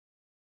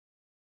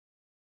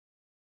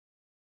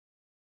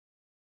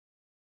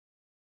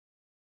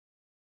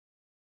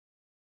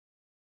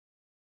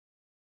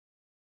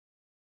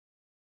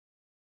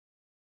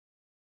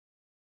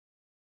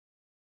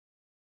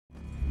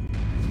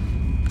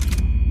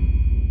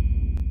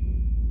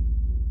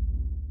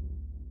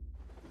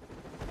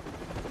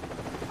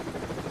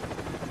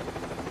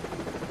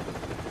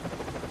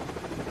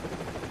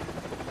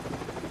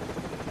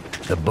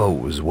The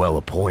boat was well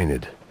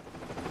appointed.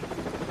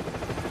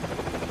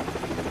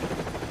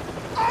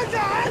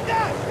 ¡Anda,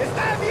 anda!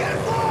 ¡Está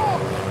abierto!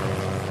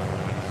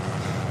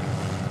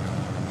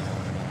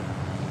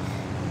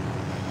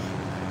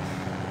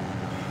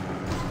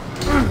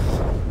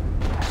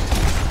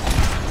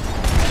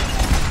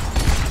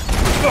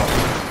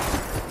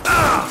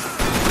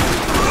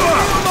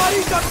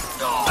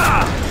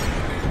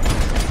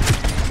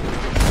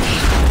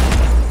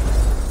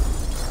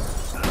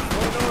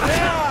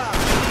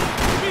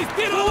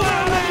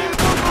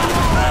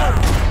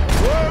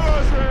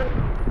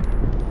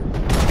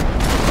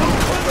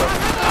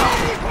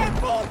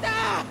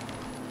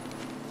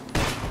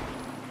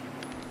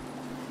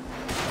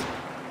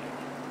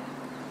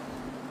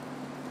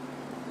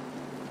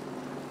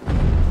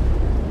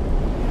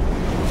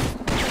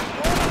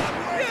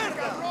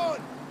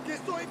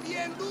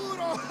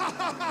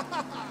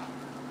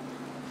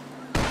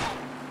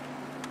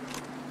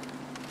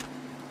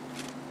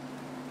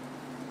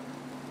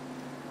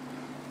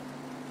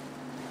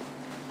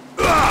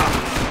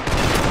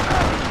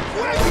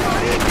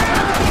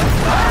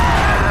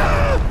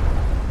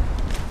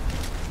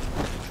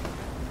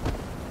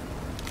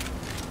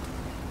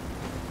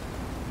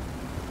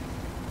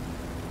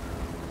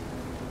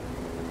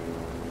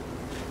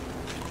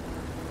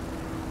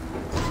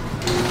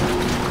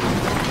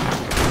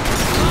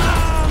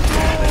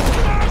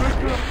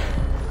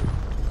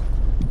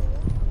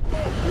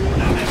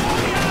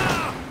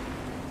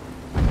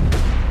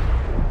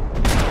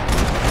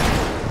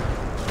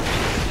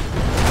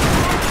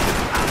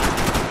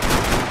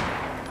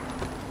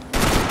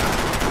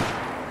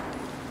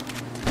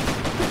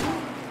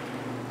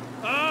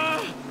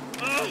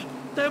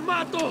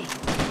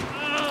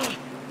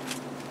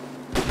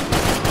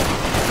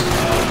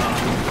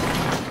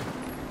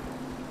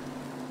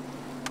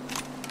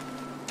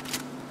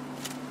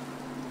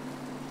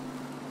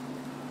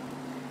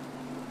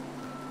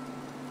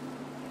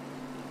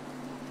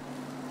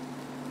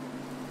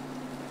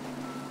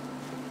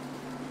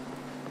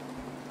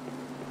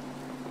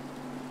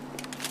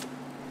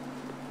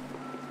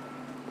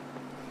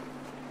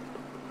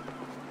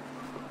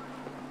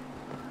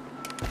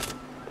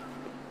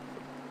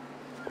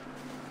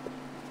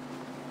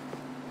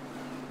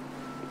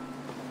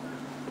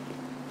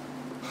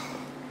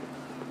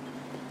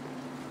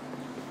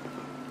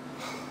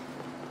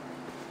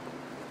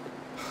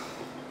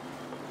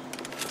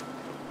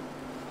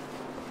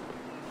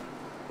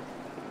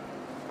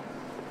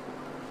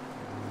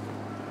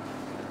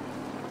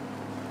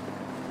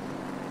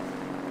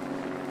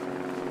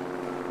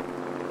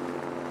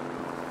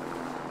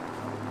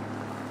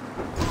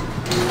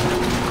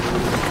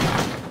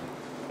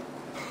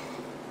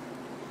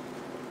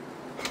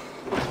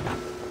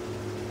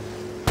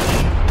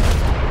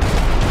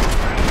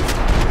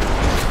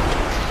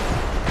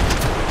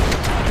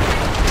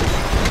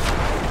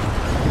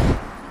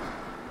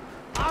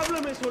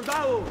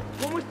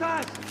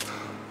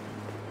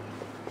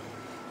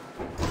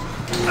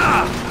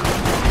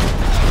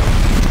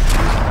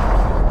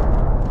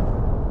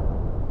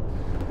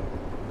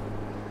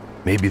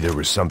 Maybe there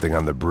was something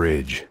on the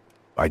bridge.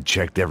 I'd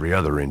checked every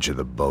other inch of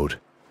the boat.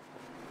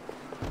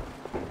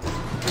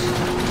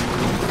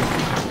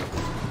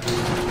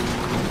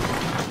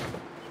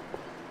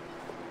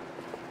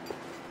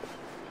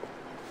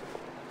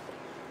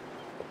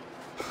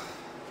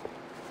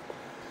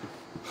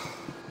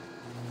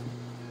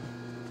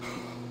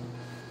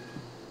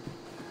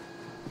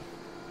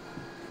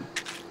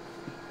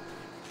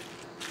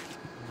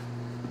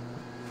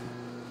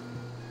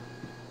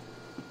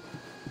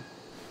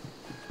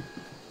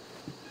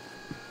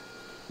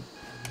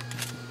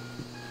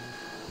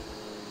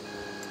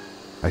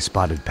 I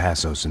spotted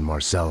Passos and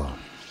Marcelo.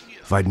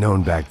 If I'd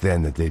known back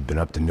then that they'd been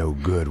up to no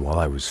good while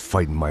I was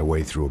fighting my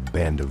way through a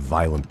band of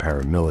violent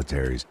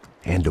paramilitaries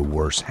and a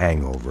worse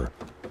hangover,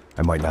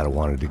 I might not have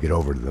wanted to get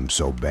over to them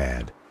so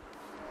bad.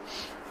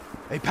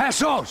 Hey,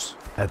 Passos!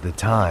 At the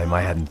time,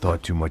 I hadn't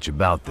thought too much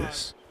about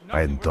this.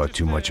 I hadn't thought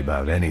too much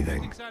about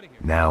anything.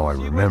 Now I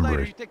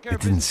remember it, it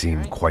didn't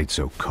seem quite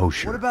so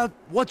kosher. What about,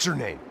 what's her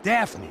name?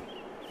 Daphne?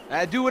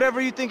 Do whatever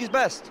you think is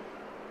best.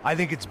 I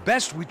think it's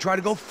best we try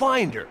to go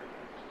find her.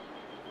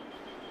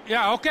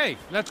 Yeah, okay,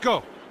 let's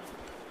go.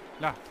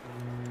 Nah.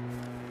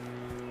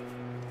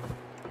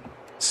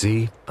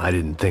 See? I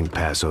didn't think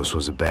Passos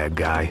was a bad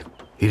guy.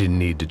 He didn't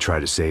need to try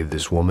to save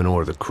this woman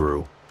or the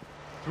crew.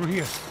 Through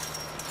here.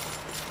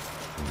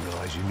 Didn't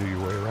realize you knew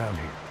your way around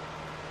here.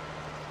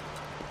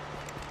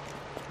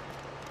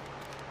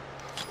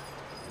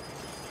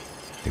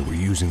 They were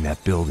using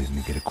that building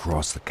to get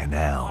across the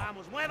canal.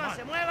 Vamos,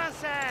 muévanse,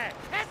 muévanse.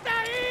 ¡Está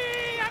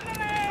ahí!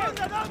 ¡Ándale!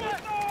 ¿Dónde?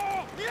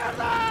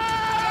 ¡Mierda!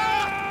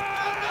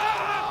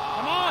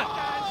 Come on!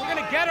 We're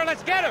gonna get her,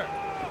 let's get her!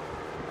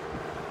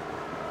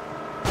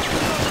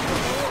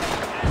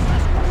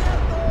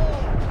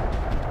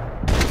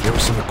 There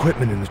was some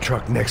equipment in the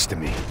truck next to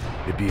me.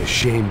 It'd be a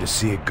shame to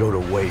see it go to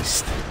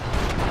waste.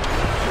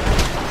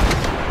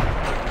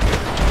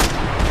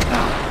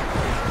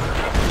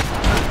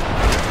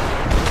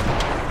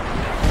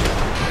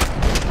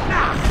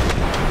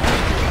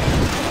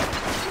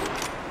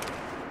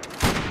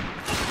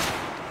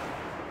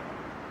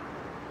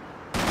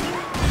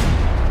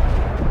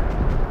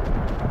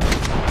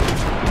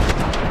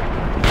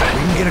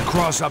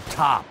 across up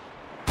top.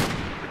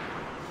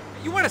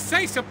 You want to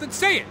say something,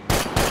 say it!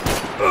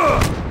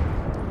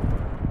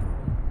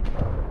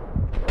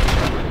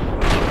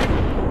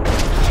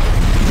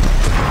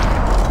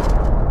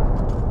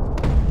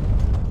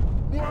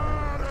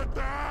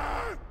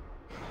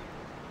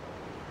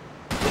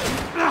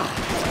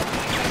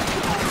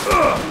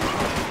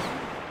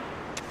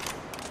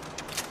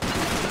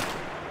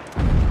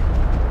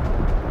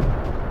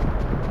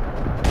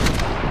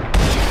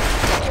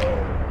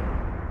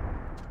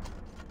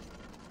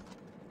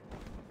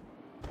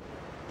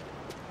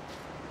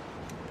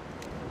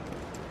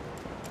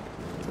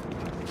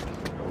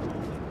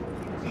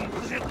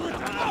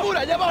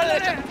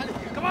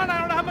 Come on, I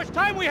don't know how much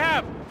time we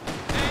have!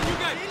 Man, you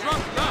guys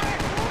drunk up!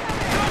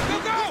 Go,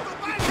 go, go!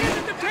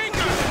 Here's the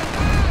tanker!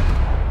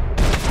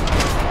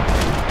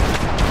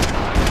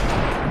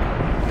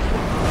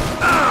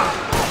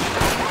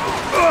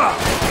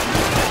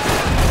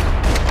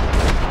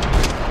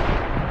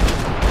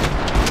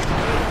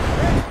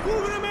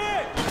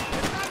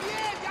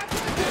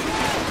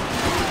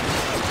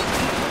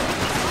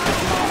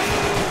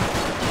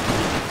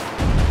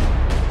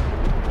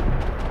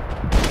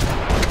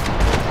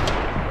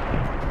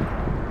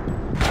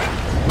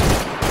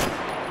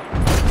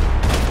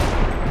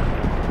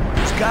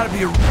 Gotta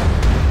be a...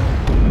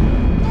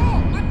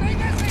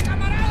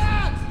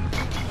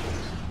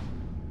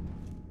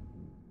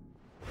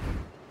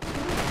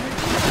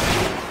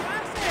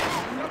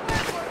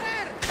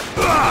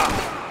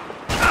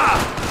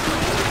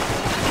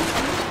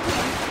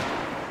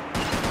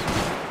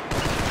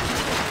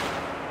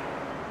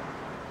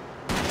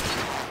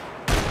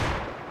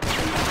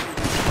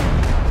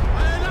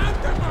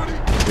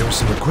 There was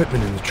some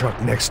equipment in the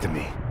truck next to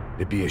me.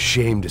 It'd be a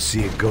shame to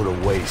see it go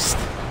to waste.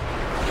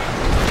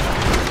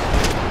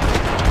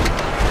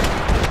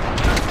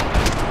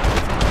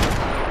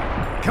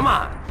 Come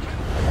on!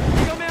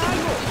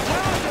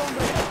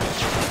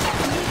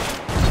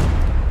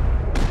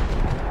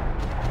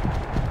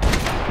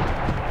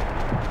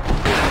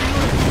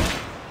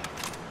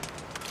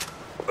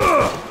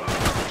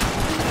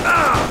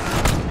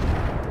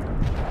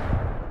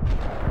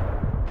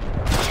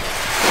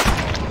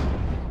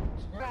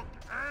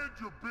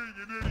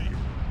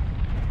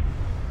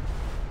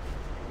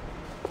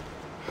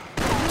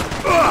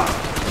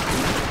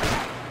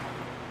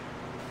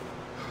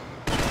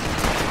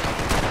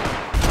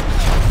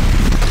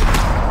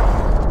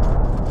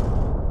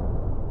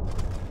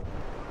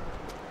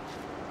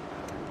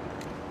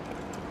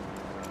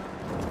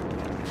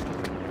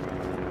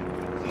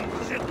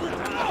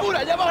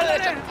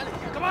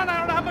 Come on, I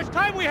don't know how much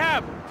time we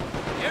have!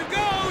 Here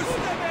goes!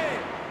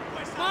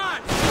 Come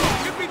on!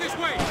 Get me this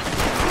way!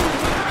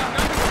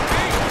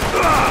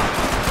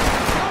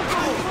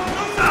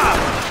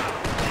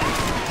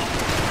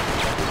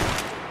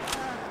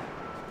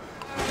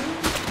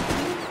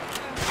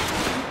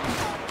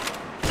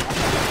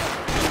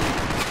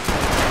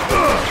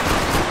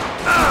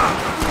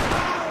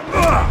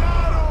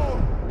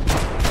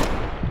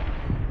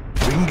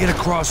 We can get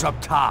across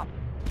up top.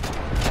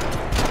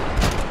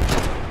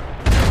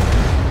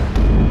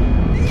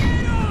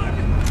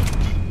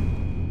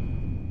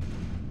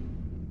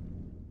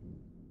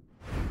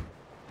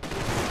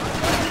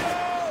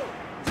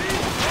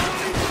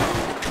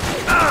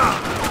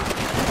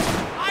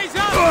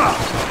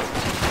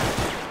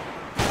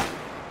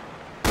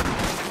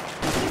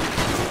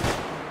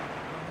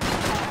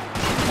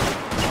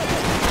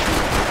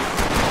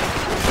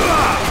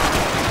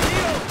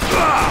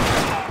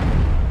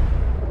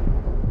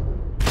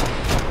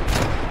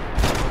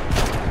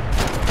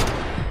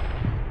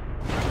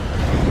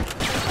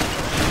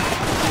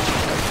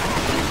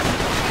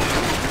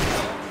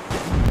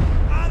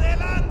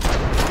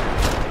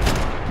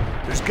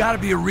 Gotta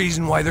be a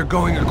reason why they're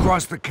going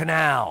across the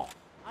canal.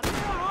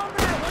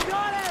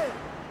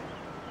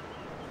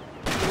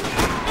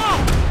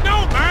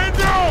 No, man,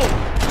 no!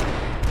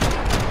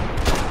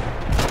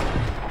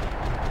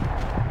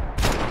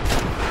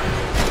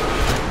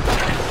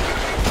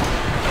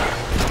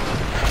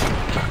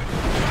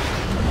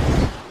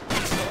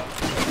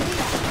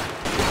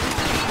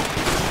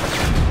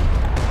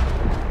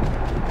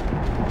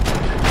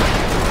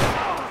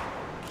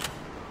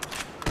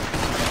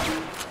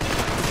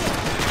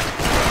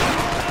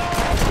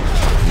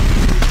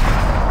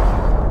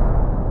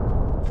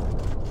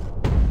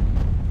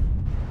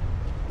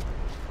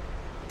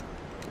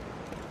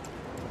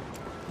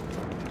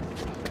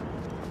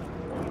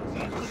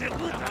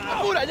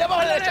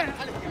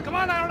 Come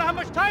on, I don't know how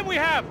much time we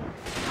have!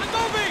 I'm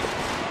moving!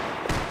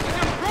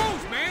 They're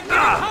pros, man! They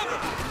can cover!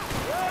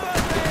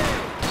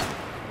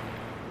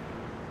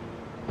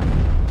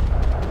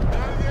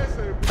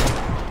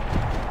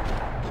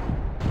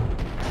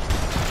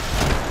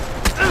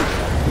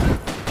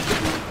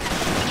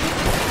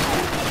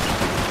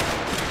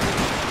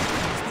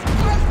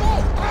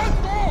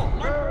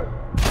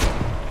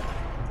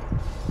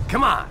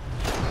 Come on!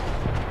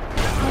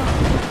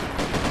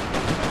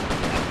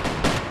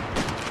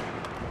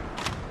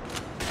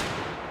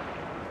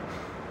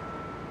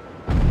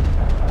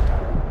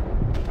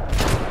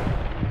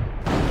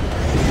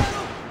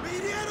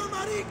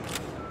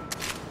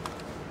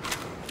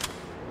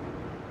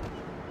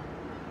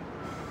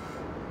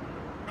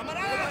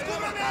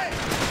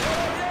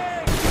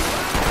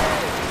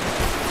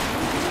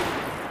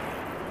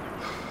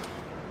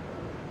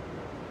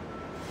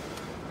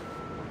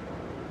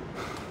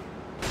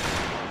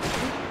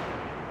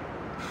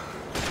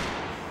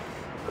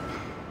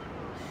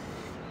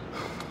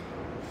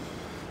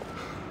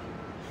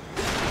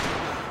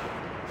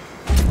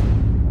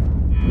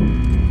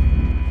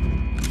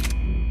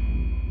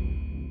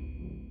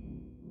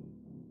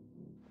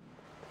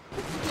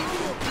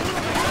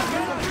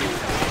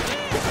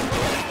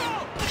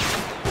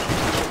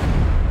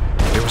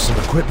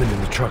 some equipment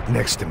in the truck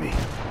next to me.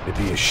 It'd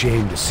be a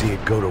shame to see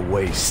it go to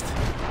waste.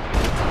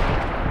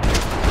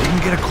 We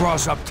can get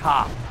across up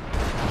top.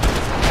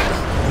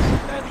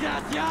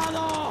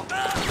 Desgraciado!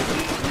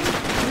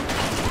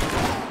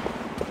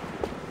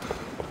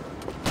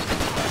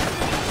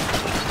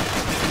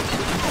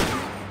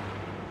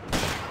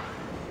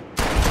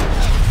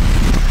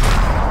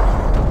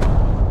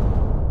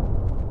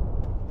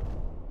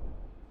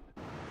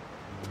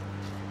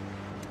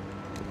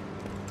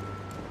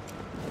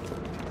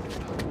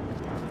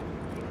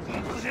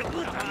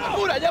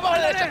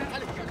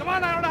 Come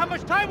on, I don't know how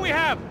much time we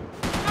have.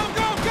 Go,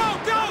 go, go,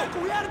 go!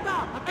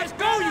 Let's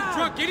go, you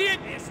drunk idiot!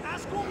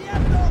 ¡Estás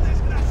cubierto,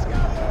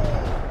 desgraciado!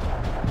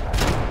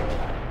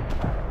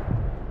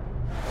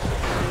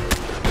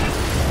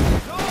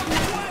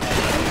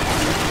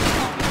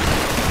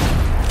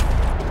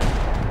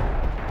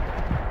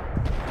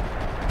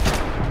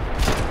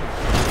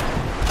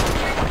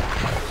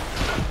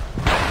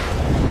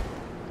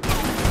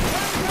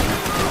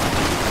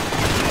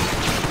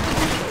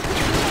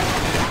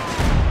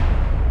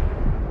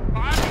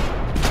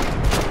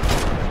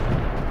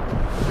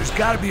 There's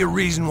gotta be a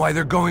reason why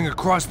they're going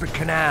across the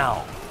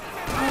canal.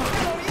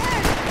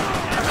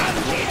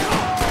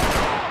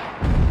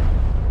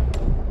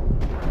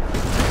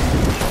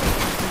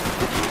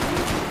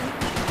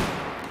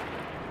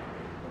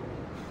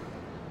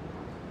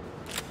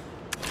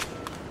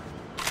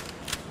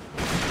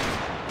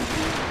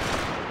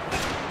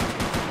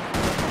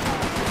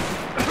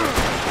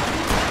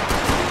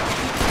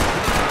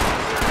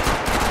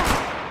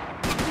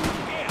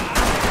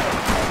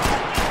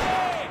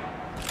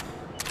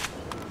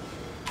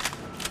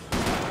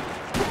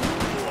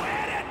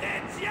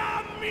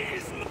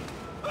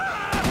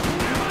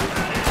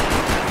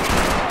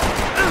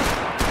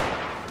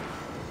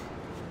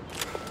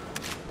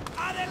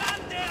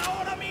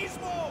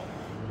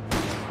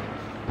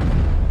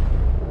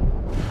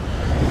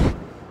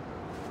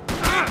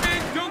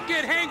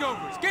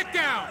 Get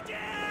down!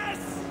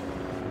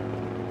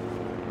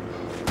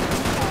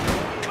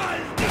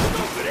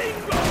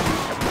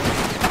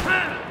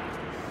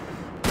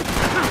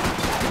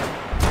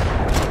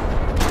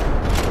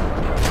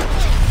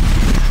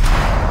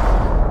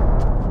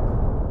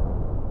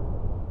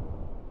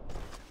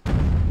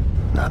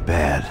 Not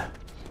bad.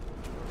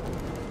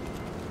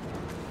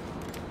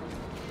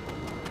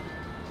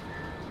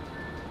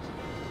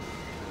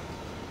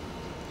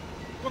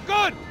 We're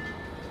good!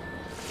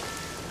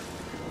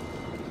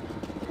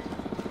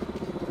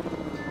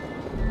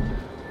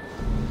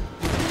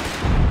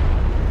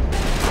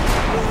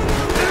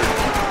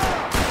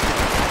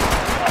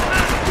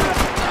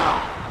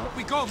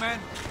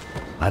 Man.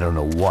 I don't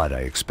know what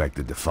I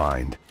expected to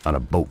find. On a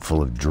boat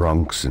full of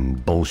drunks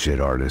and bullshit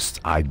artists,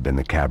 I'd been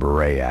the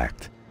cabaret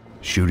act.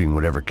 Shooting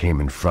whatever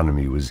came in front of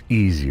me was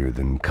easier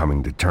than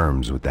coming to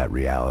terms with that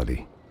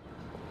reality.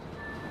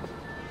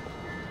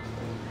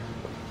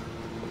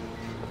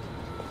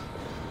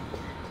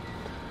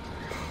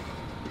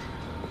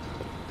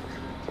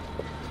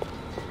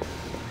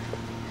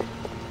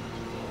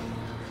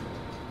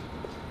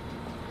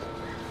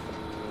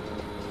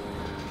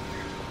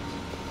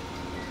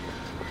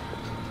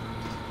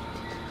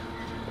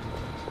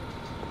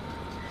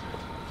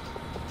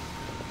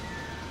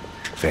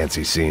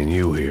 Fancy seeing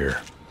you here.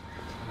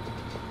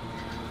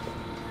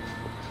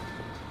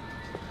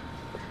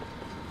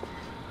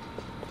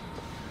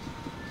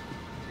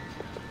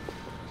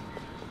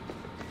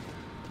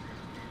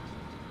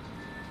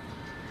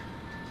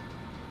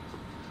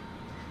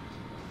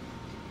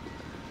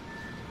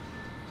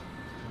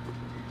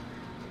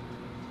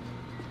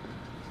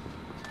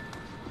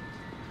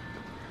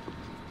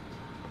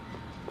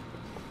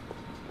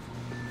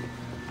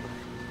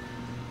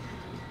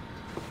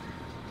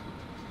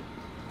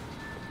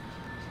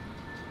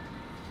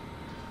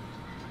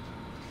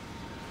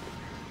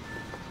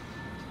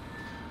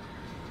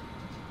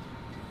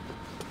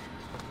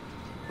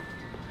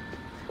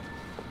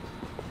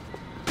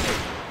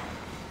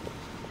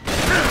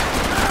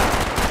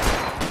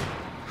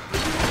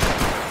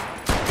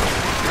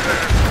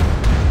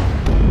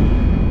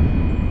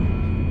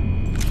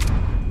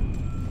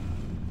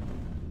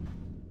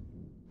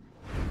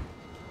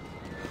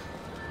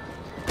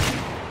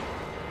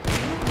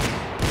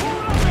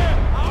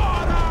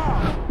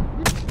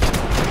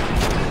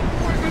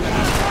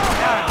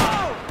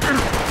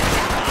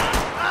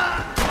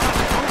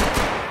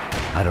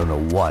 I don't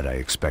know what I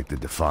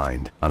expected to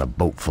find. On a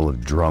boat full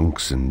of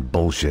drunks and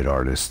bullshit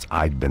artists,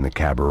 I'd been the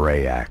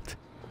cabaret act.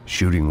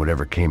 Shooting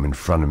whatever came in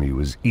front of me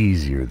was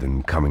easier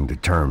than coming to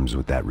terms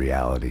with that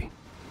reality.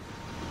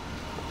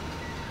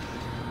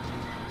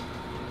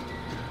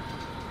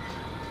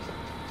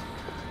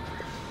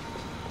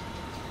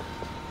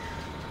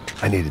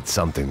 I needed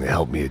something to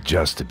help me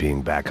adjust to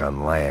being back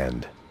on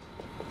land.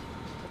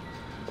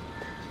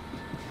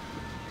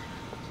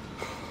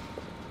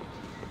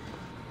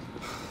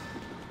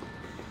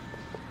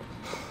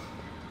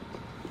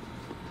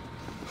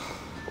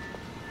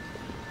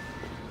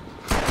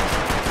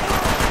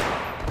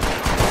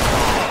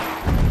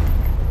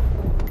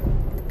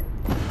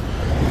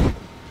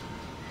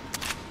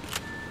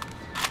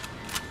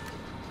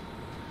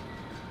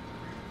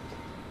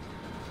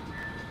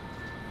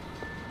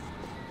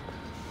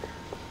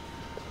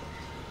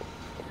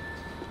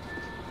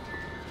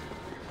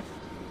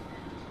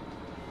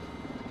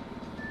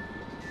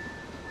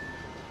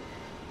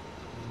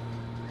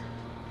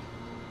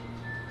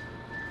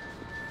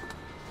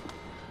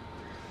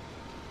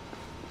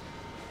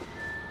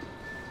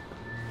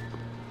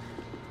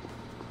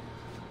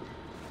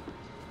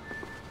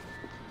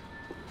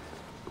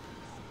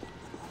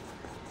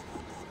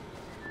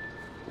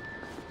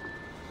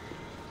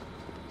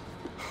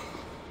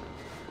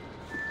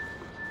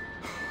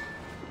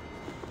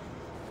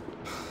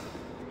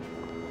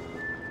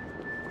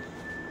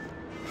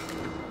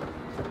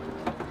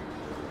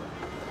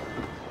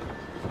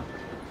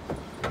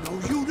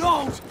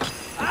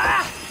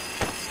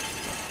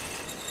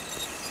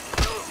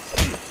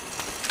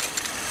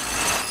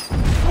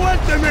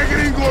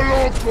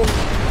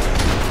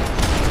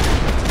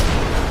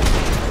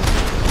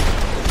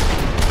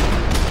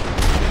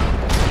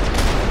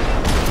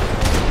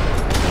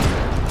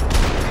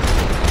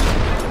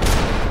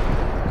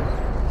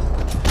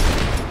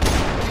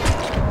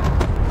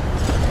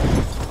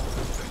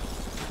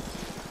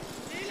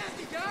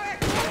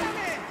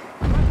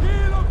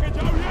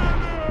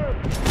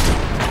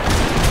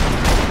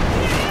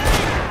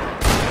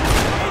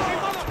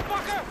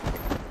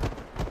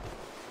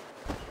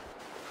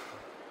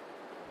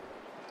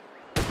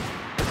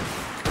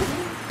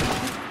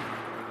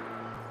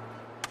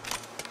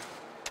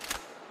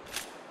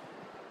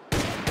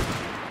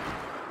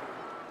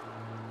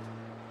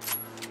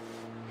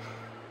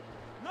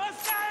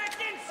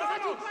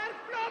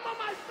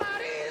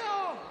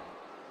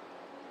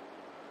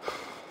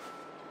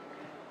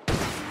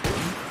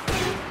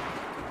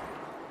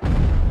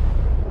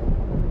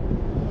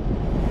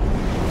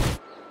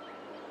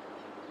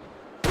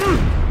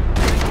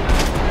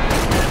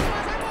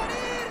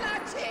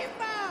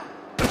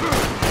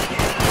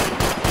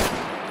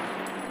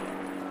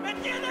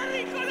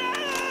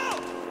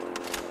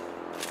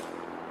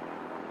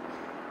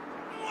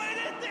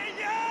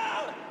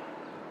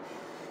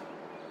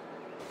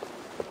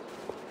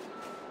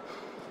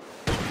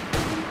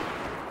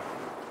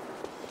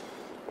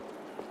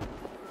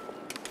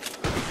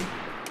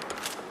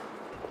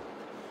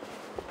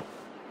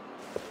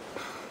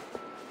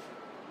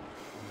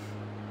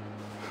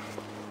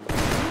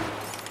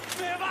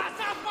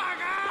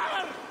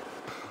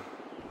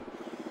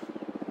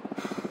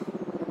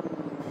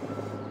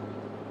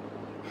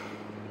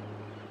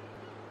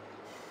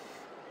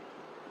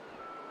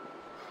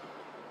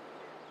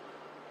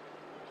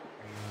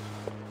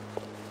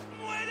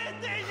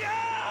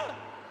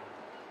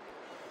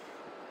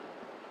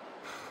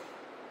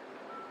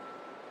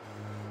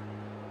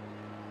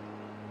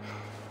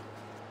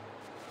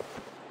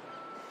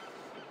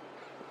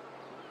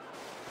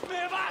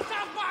 ¡Me vas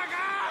a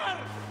pagar!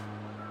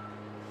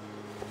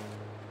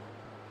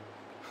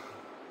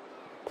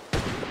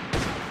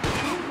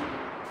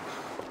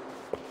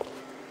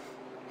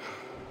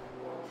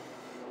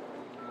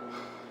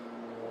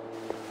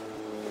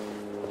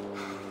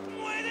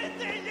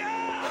 ¡Muérete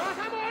ya! ¡Te vas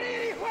a morir,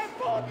 hijo de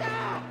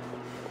puta!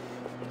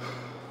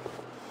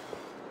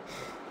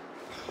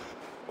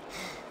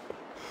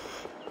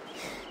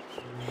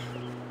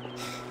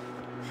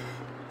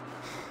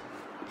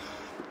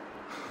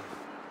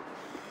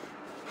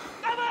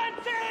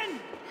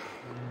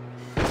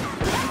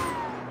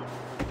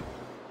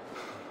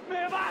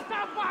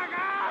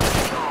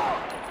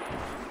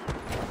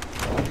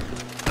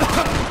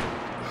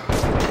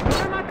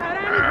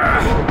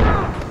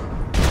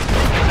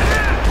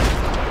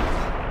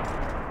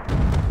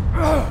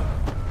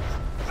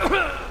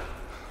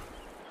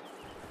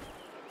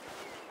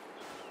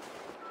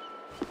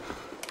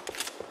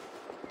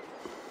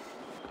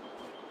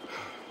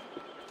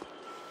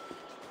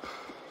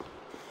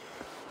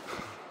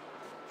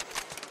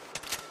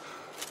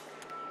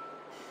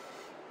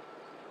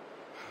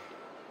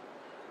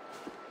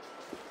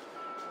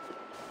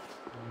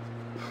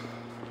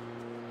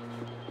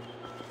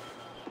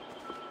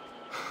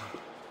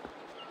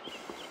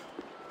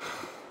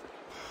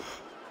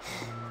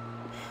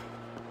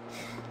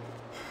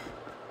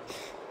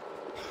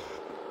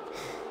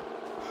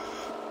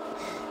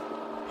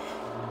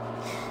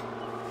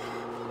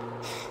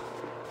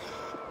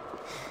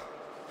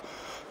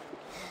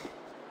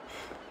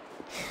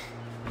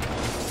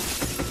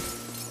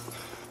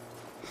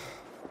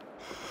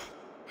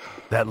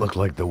 That looked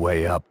like the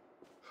way up,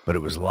 but it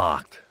was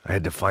locked. I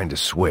had to find a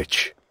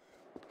switch.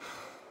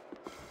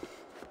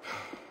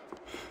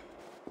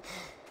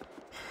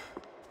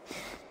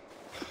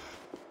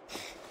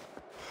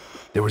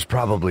 There was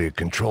probably a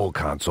control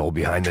console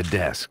behind the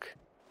desk.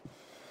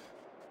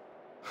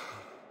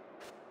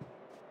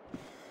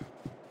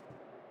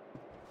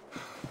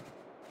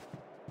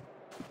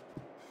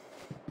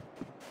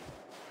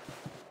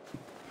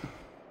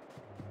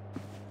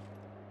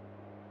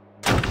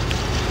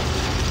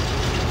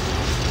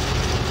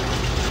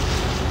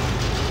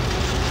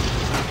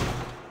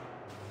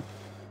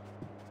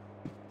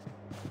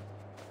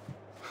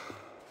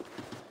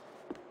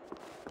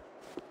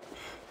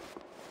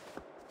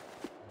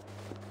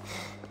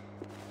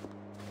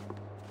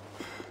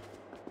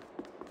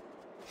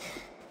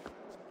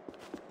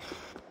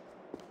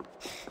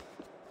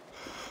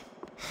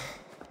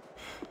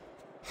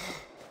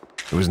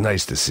 It was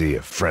nice to see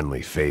a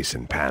friendly face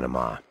in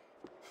Panama.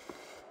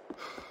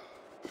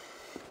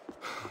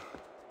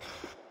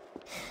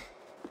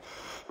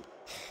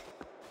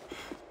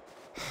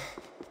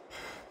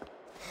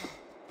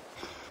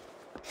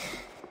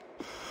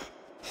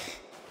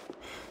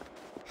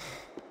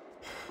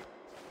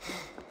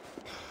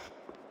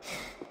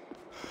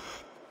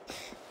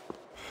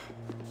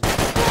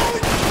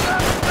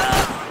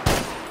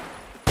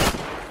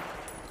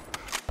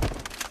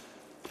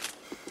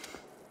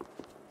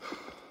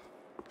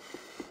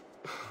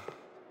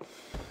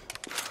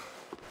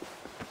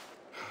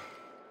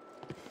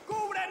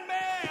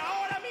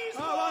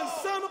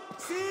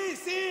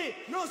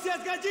 ¡No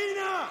seas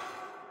gallina!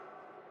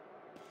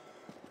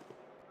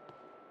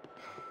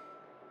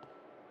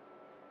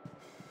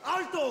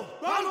 ¡Alto!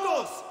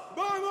 ¡Vamos!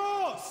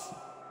 ¡Vamos!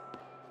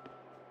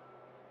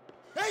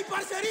 ¡Ey,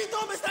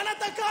 parcerito! ¡Me están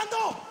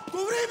atacando!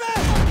 ¡Cubrime!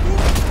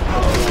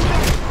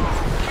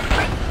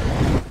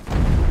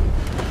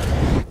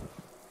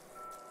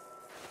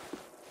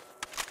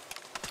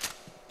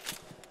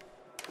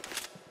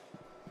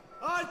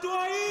 ¡Alto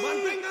ahí!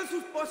 ¡Mantengan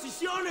sus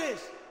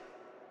posiciones!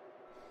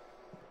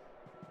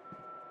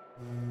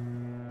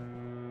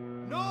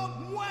 ¡No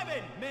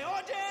mueven! ¿Me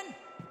oyen?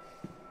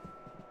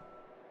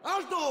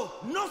 ¡Alto!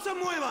 ¡No se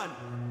muevan!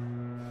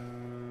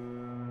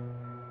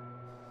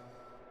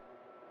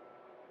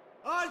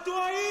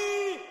 ¡Alto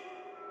ahí!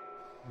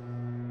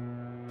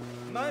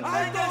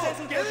 ¡Manténganse en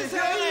sus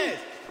posiciones!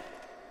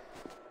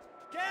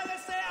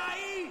 ¡Quédese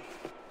ahí!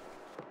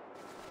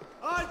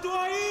 ¡Alto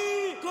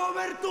ahí!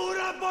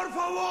 ¡Cobertura, por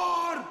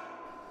favor!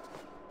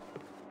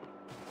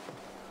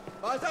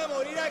 ¡Vas a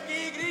morir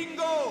aquí,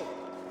 gringo!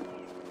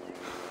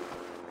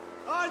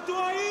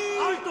 ¡Alto ahí!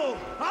 ¡Alto!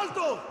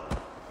 ¡Alto!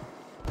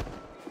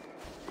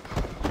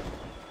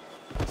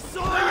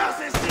 ¡Soy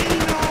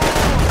asesino!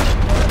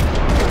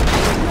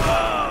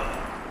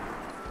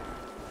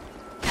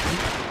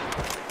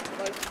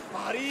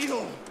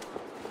 ¡Malparido!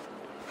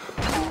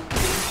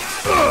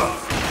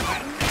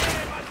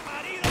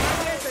 ¡Malparido!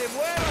 ¡Que se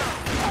mueva!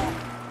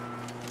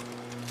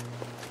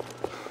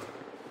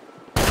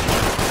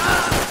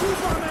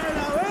 ¡Chúpame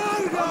la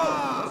verga!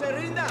 ¡No se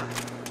rinda!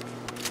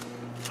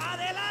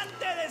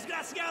 ¡Adelante,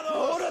 desgraciado!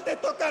 ¡Ahora te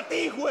toca a ti,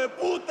 hijo de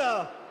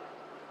puta!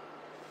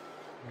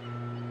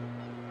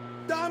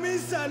 ¡Dame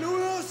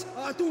saludos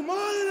a tu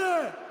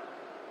madre!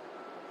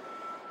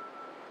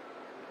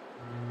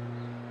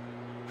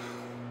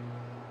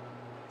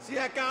 ¡Se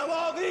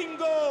acabó,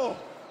 gringo!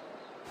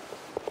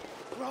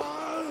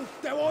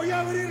 ¡Te voy a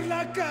abrir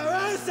la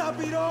cabeza,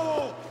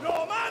 pirobo!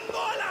 ¡Lo mando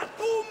a la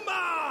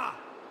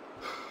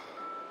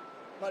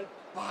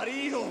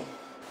 ¡Malparido!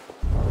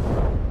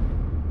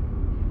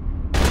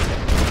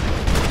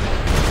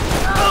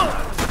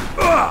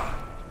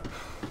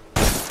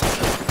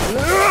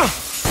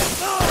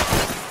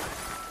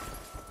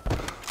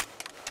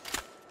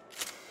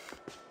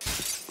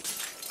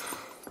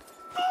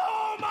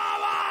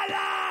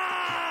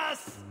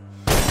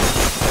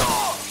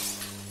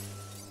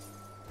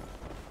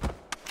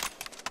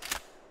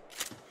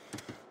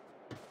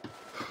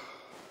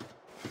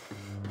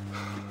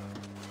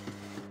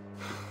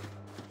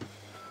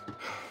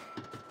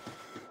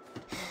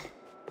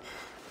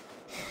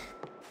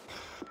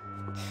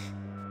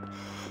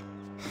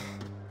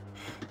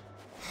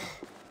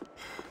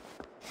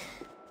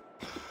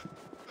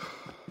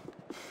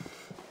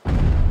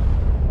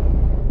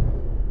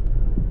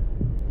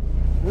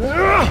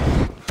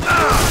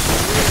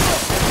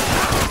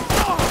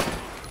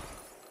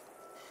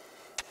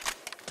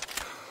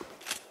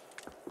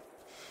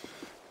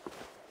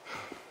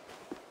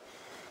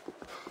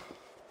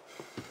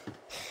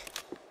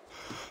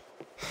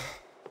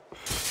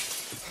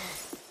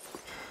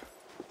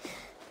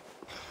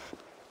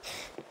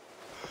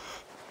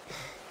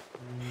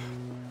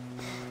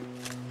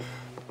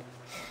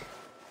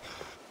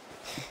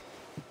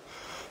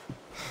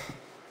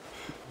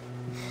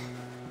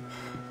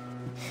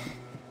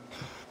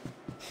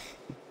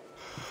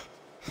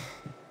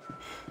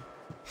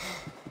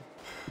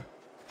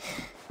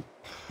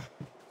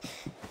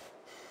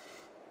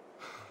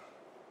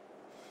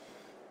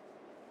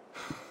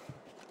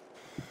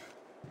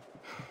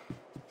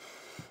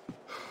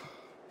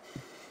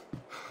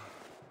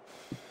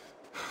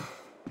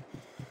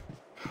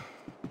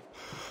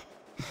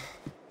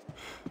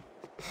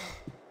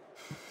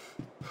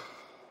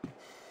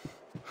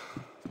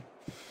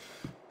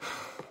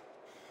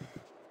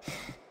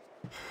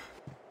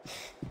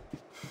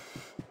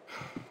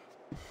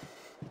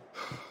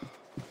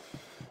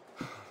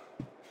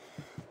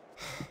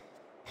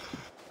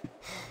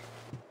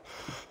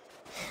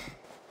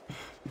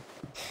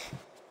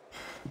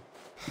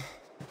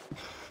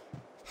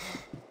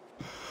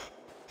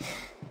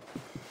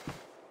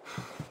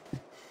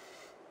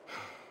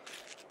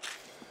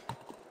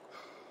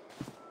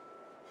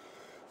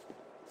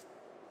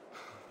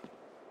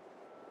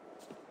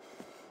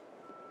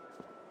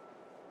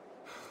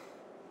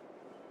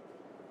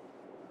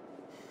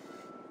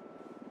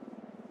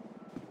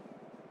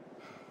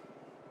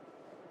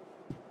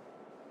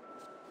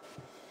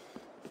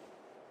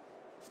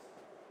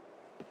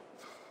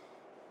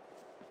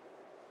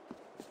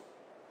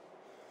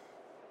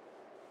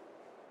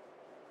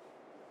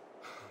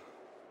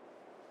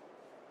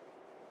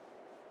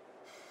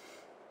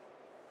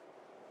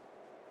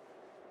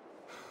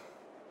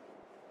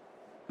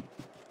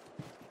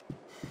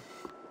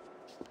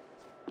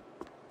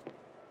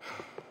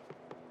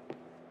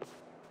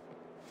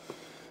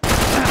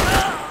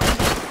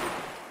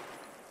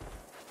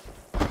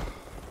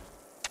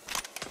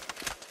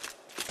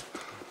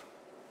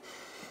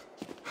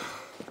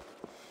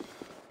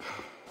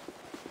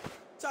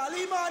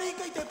 Salí,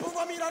 marica, y te pongo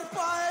a mirar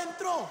para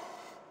adentro.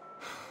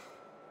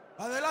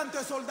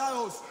 Adelante,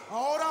 soldados.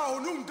 Ahora o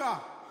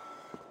nunca.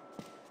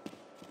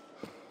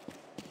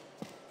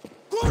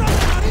 ¡Cúbrame,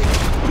 marica!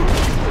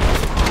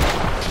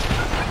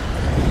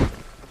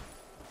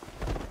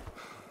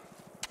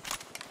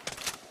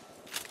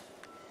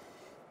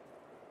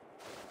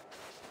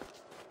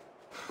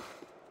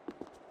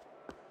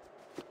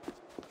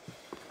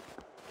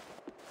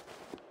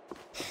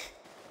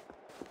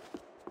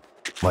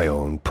 My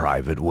own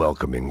private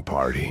welcoming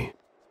party.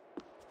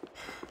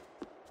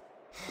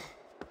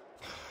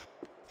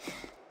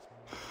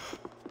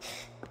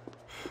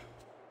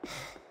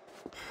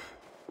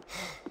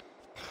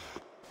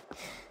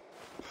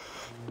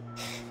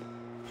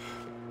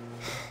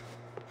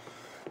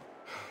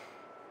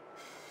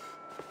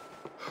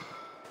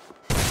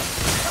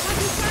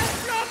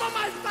 ¡Plomo,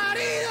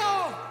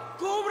 malparido!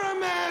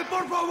 ¡Cúbreme,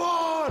 por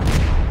favor!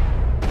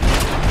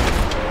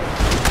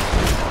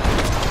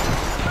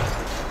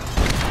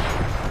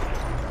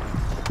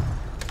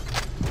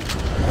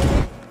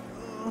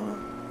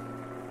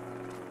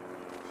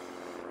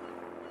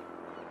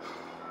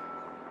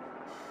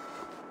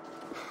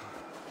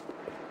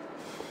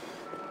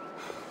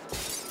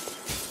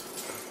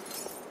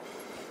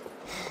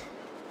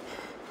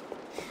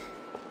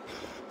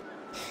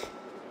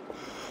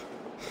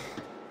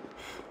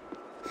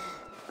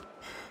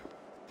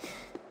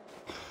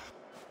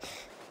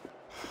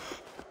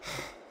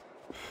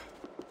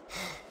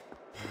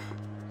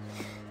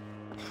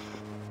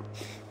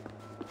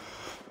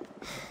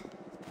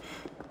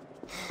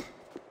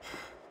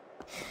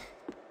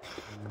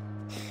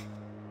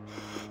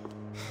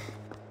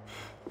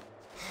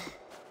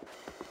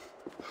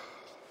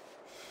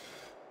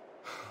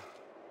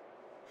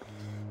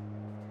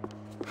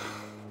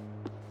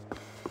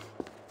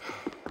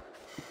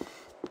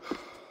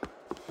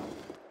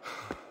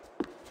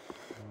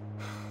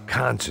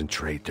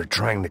 Concentrate, they're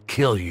trying to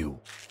kill you.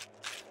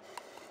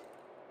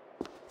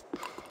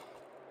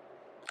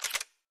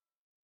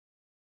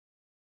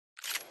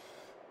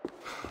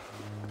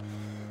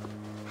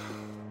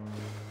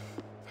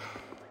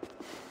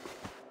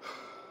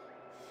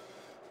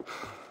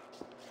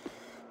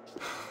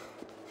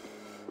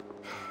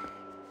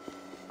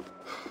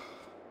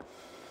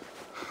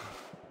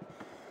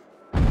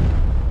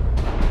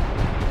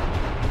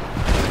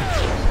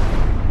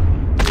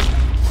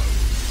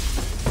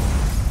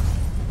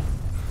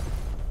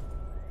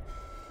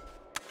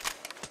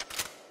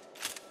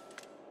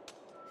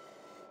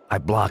 I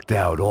blocked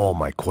out all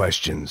my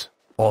questions.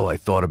 All I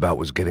thought about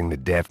was getting to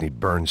Daphne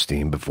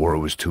Bernstein before it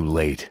was too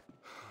late.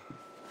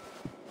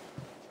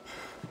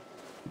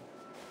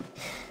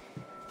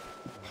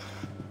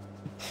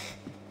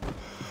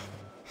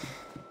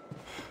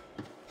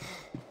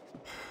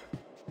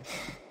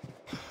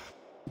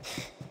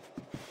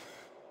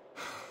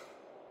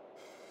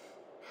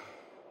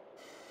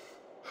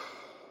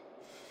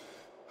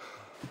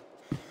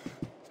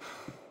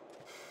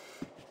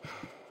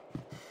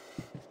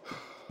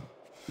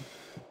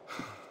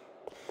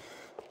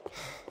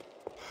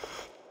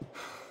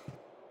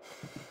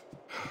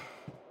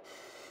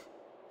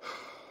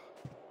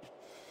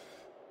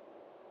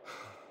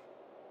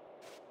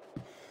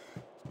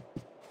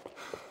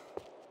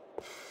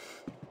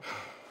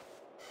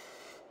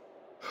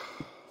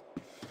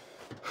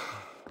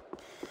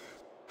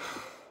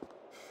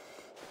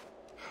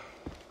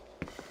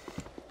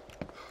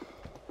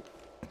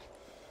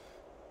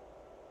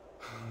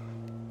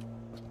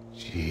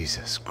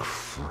 Jesus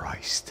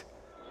Christ.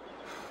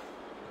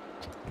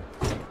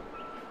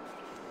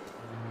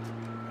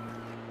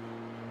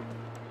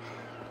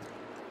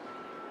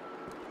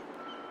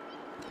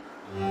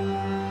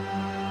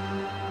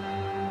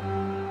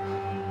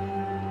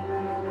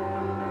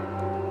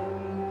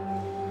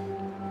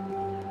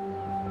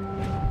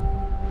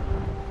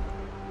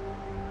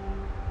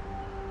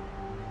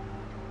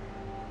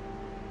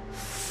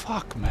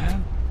 Fuck,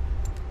 man.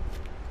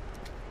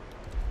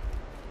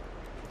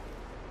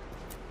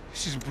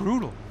 This is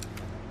brutal.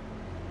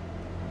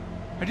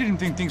 I didn't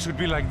think things would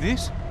be like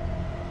this.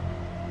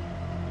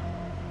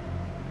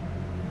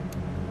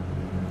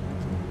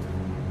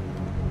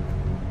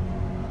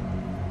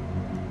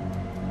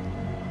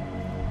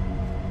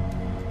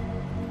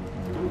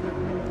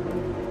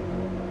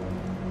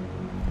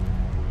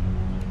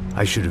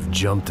 I should have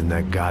jumped in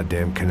that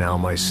goddamn canal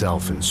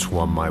myself and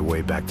swum my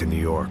way back to New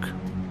York.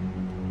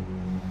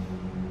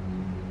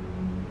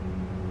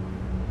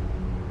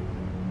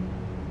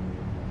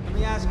 Let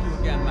me ask you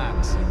again,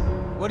 Max.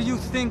 What do you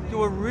think you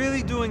were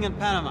really doing in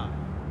Panama?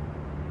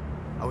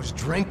 I was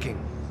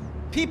drinking.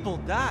 People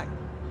died.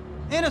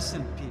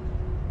 Innocent people.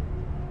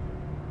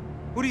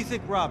 Who do you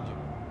think robbed you?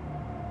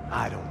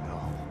 I don't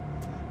know.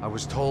 I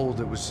was told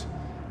it was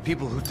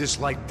people who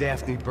disliked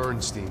Daphne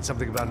Bernstein,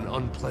 something about an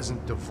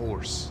unpleasant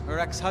divorce. Her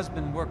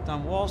ex-husband worked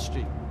on Wall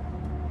Street.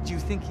 Do you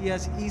think he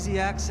has easy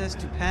access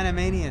to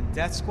Panamanian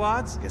death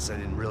squads? Guess I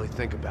didn't really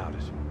think about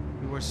it.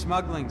 You were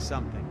smuggling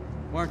something,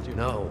 weren't you?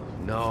 No.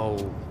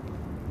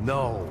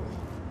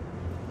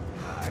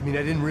 I mean,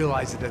 I didn't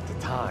realize it at the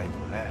time.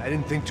 I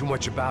didn't think too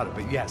much about it,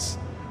 but yes,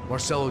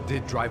 Marcelo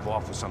did drive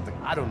off with something.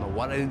 I don't know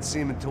what. I didn't see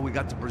him until we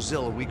got to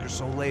Brazil a week or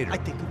so later. I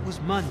think it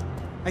was money.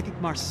 I think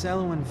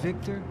Marcelo and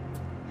Victor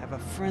have a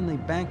friendly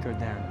banker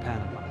there in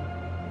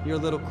Panama. Your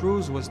little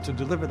cruise was to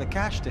deliver the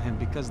cash to him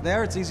because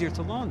there it's easier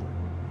to launder.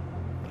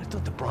 But I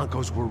thought the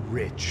Broncos were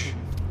rich.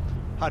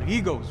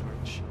 Rodrigo's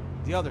rich.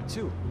 The other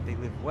two, they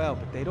live well,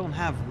 but they don't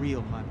have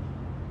real money.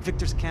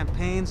 Victor's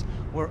campaigns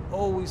were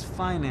always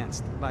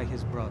financed by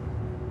his brother.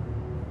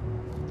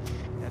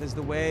 That is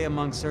the way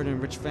among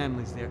certain rich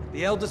families there.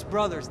 The eldest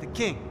brother is the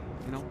king.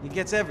 You know, he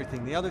gets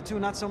everything. The other two,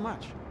 not so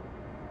much.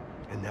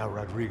 And now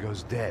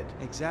Rodrigo's dead.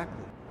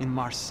 Exactly. And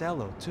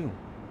Marcelo, too.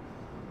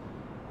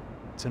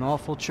 It's an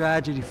awful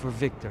tragedy for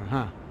Victor,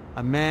 huh?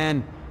 A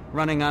man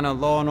running on a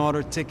law and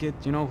order ticket,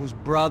 you know, whose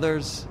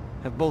brothers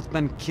have both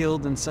been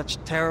killed in such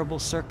terrible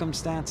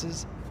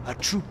circumstances. A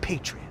true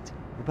patriot.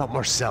 What about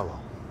Marcelo?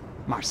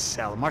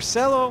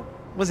 Marcelo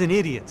was an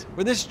idiot.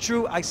 Were this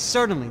true, I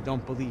certainly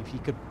don't believe he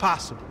could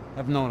possibly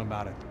have known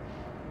about it.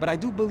 But I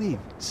do believe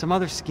some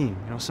other scheme,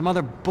 you know, some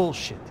other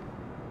bullshit.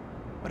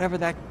 Whatever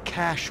that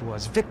cash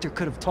was, Victor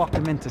could have talked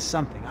him into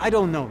something. I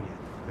don't know yet.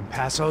 And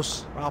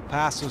Passos? Raul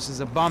Passos is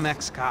a bum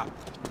ex-cop.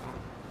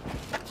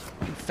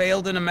 He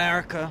failed in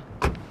America,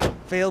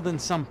 failed in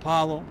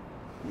San-Paulo.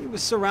 He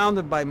was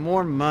surrounded by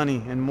more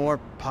money and more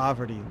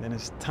poverty than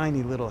his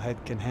tiny little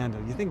head can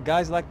handle. You think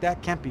guys like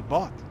that can't be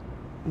bought?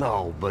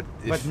 No, but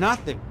if... But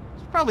nothing.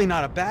 He's probably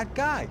not a bad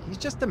guy. He's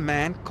just a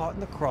man caught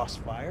in the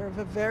crossfire of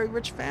a very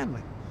rich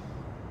family.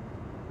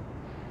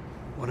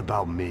 What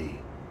about me?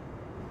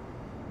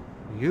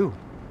 You.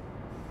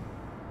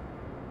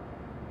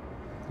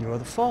 You're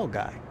the fall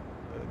guy.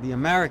 The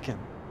American.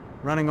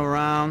 Running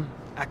around,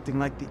 acting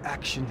like the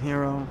action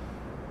hero.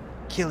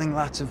 Killing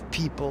lots of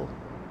people.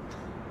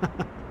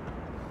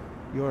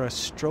 You're a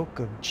stroke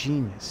of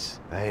genius.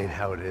 That ain't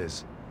how it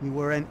is. You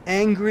were an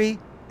angry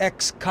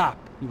ex-cop.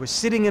 You were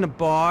sitting in a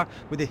bar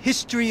with a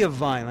history of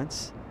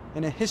violence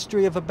and a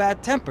history of a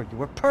bad temper. You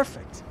were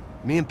perfect.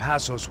 Me and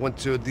Passos went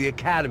to the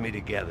academy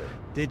together.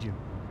 Did you?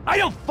 I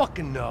don't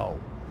fucking know.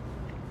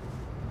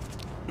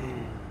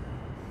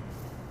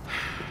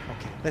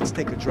 Okay, let's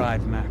take a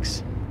drive,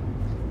 Max.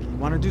 You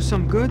want to do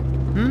some good?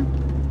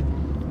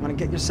 Want to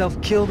get yourself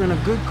killed in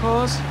a good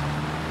cause?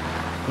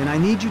 Then I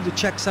need you to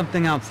check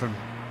something out for me.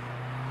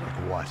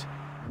 Like what?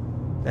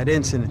 That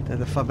incident at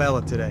the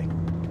favela today.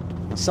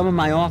 Some of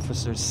my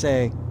officers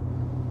say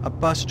a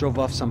bus drove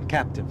off some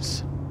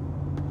captives.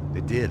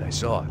 They did, I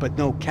saw it. But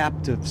no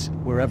captives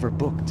were ever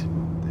booked.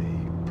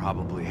 They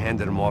probably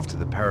handed them off to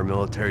the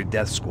paramilitary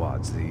death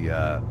squads,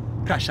 the,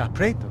 Crash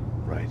preto.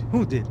 Right.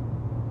 Who did?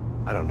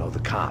 I don't know, the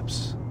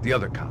cops. The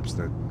other cops,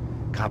 the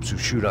cops who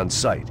shoot on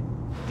sight.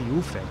 The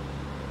UFE.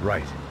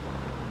 Right.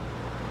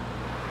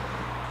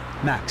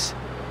 Max,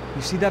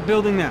 you see that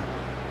building there?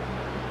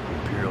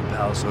 Imperial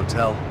Palace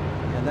Hotel?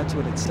 Yeah, that's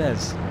what it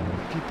says.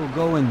 People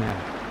go in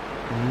there,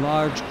 in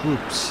large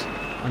groups,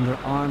 under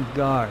armed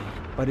guard.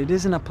 But it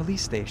isn't a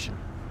police station,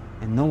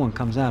 and no one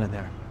comes out of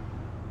there.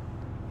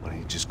 Why don't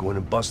you just go in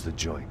and bust the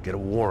joint, get a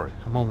warrant?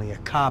 I'm only a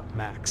cop,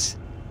 Max.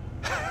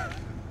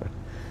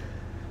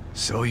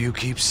 So you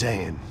keep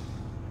saying.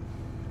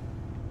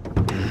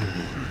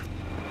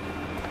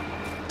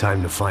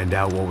 Time to find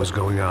out what was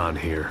going on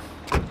here.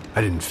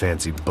 I didn't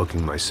fancy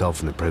booking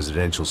myself in the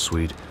presidential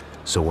suite,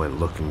 so went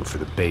looking for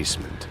the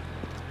basement.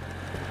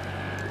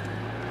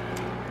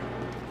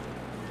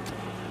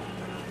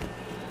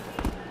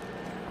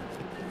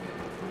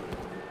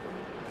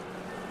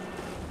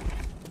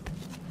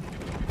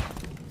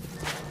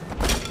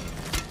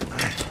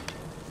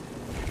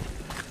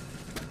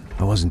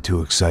 I wasn't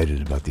too excited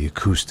about the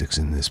acoustics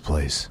in this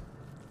place.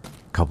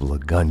 A couple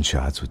of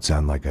gunshots would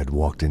sound like I'd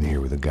walked in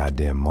here with a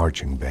goddamn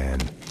marching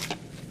band.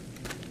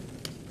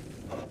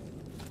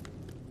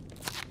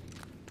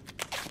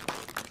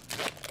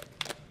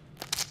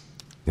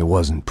 It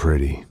wasn't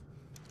pretty,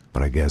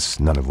 but I guess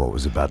none of what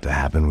was about to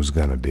happen was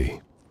gonna be.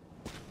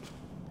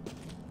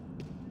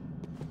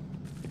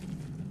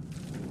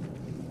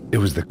 It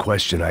was the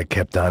question I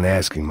kept on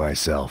asking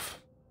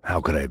myself.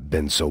 How could I have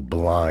been so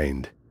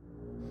blind?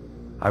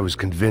 I was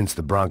convinced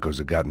the Broncos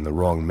had gotten the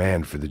wrong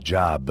man for the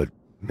job, but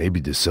maybe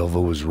De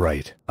Silva was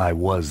right. I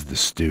was the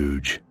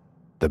stooge.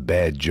 The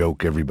bad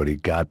joke everybody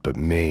got but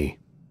me.